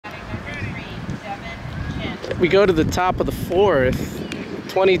We go to the top of the fourth.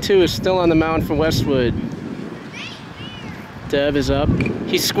 22 is still on the mound for Westwood. Dev is up.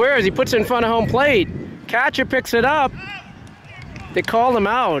 He squares, he puts it in front of home plate. Catcher picks it up. They call him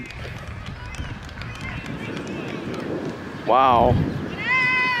out. Wow.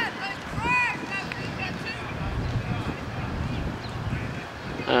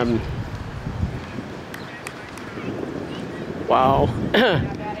 Wow.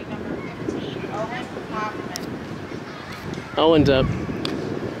 Owen's up.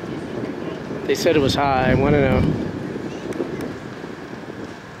 They said it was high. 1-0.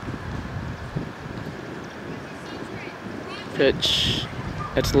 Pitch.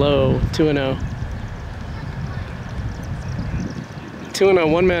 That's low. 2-0.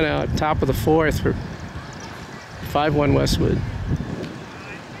 2-0. 1 man out. Top of the fourth for 5-1 Westwood.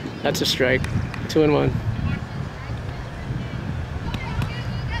 That's a strike. 2-1.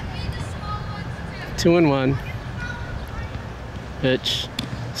 2-1. Pitch.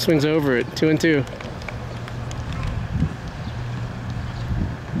 Swings over it. 2-2.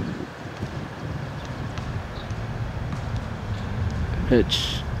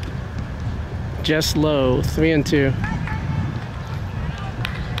 Pitch. Just low. 3-2.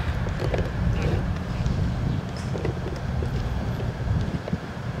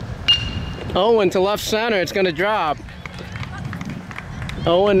 Owen to left center. It's going to drop.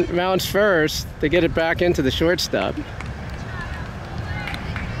 Owen mounts first. They get it back into the shortstop.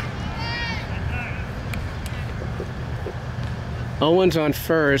 Owen's on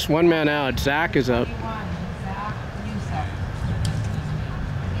first. 1 man out. Zach is up.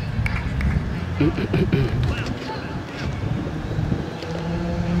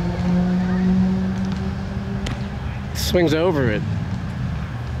 Swings over it.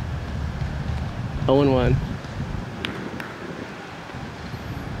 0-1.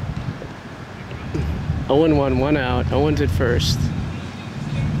 0-1, 1 out. Owen's at first.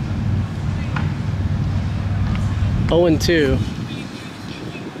 0-2.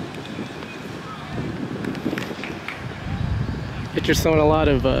 Pitcher's throwing a lot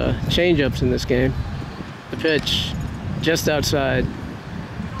of change-ups in this game. The pitch, just outside.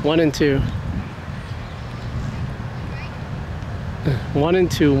 1-2.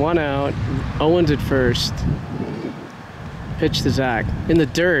 1-2, 1 out. Owen's at first. Pitch to Zach. In the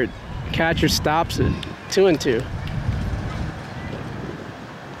dirt. Catcher stops it. 2-2.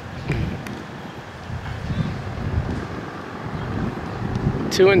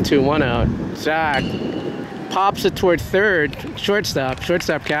 Two and two, 1 out. Zach pops it toward third. Shortstop.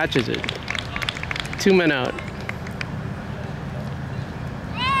 Shortstop catches it. 2 men out.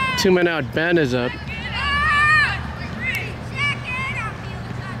 2 men out. Ben is up.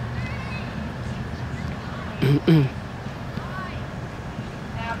 Now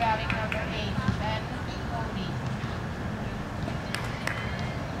batting number 8, Ben Cody.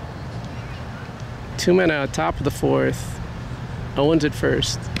 2 men out, top of the fourth. Owen's at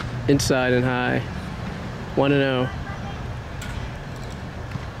first. Inside and high. 1-0.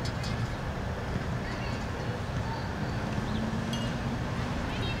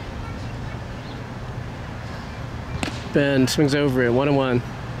 Ben swings over it. 1-1.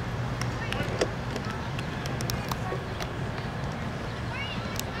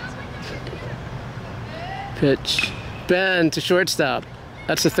 Pitch. Ben to shortstop.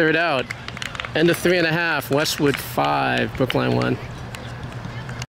 That's the 3rd out. End of 3.5. Westwood 5, Brookline 1.